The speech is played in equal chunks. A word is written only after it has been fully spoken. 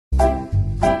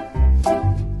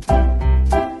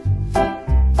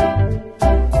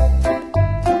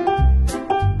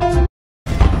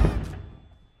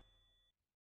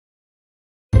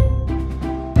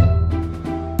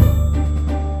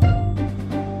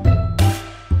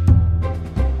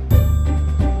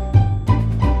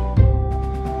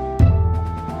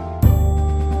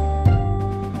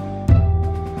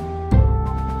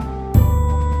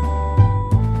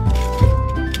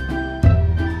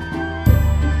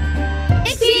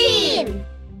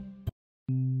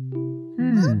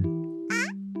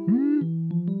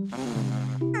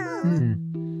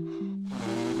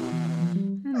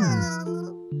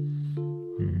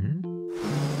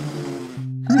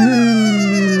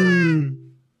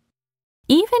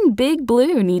Even Big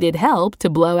Blue needed help to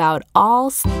blow out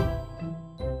all.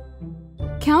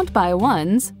 Count by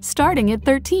ones, starting at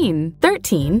 13.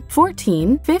 13,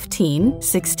 14, 15,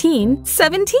 16,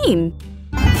 17.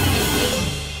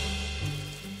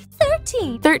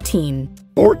 13. 13.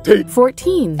 14.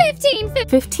 14. 15.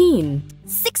 15.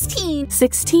 16.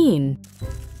 16.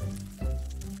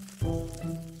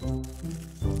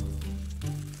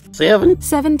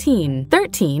 17.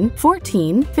 13,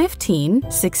 14,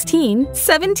 15, 16,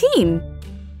 17.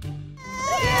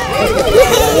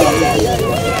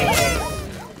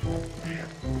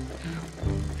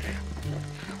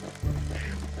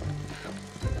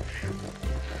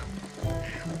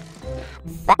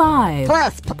 5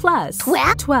 plus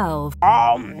 12.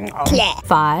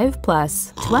 5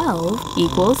 plus 12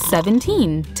 equals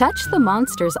 17. Touch the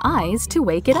monster's eyes to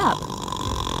wake it up.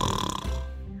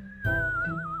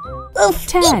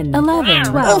 10, 11,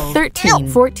 12, 13,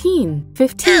 14,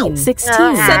 15,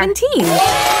 16, 17.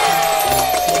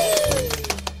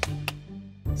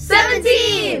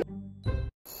 17!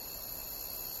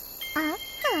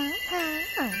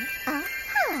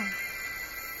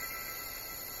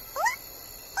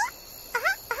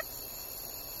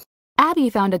 Abby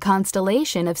found a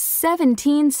constellation of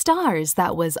 17 stars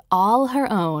that was all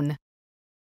her own.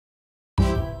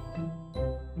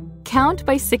 Count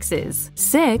by sixes.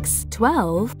 6,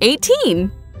 12, 18.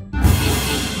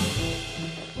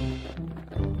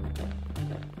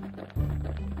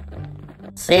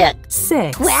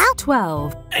 6,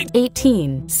 12,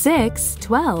 18. 6,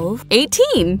 12,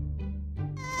 18.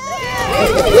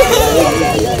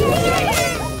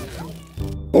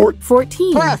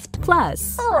 14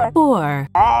 plus 4.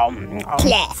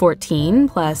 14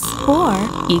 plus 4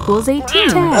 equals 18.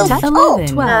 10, 11,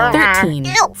 12, 13,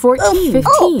 14,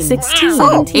 15, 16,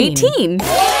 17, 18.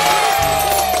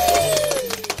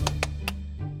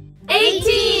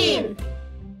 18!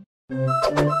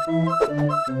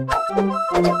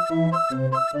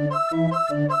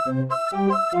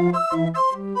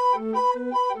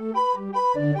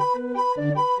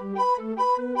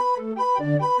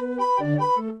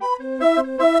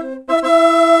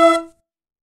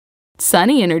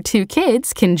 Sunny and her 2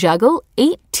 kids can juggle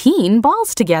 18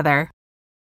 balls together.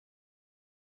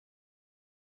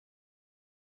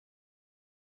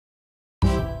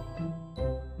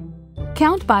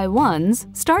 Count by ones,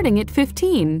 starting at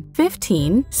 15.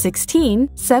 15, 16,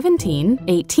 17,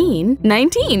 18,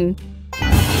 19.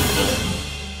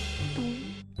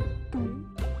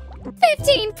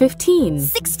 15. 15.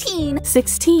 16.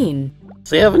 16.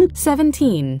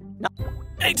 17.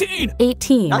 18.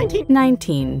 18.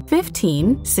 19.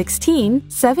 15. 16.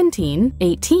 17.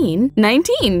 18.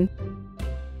 19.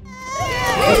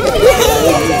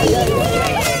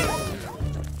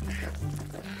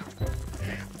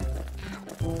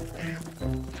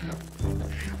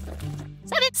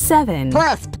 7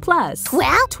 plus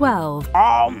 12.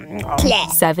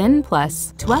 7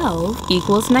 plus 12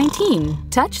 equals 19.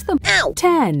 Touch the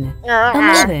 10,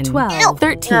 11, 12,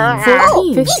 13,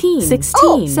 14, 15,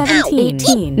 16, 17,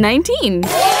 18, 19.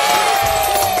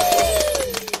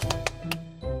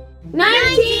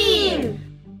 19!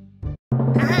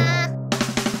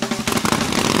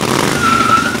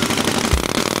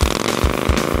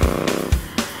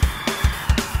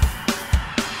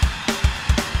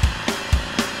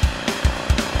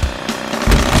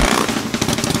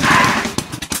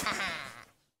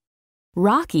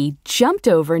 Rocky jumped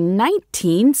over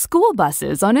 19 school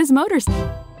buses on his motorcycle.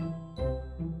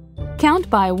 Count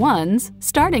by ones,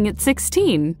 starting at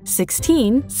 16.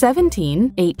 16,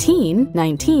 17, 18,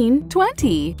 19,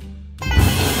 20.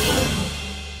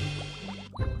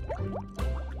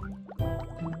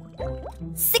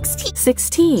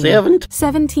 16,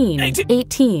 17,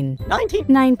 18,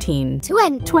 19,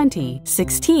 20,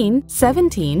 16,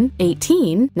 17,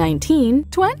 18, 19,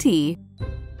 20.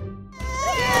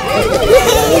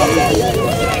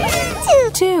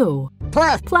 2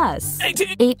 plus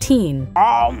 18.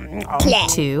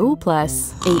 2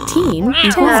 plus 18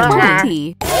 equals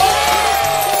 20.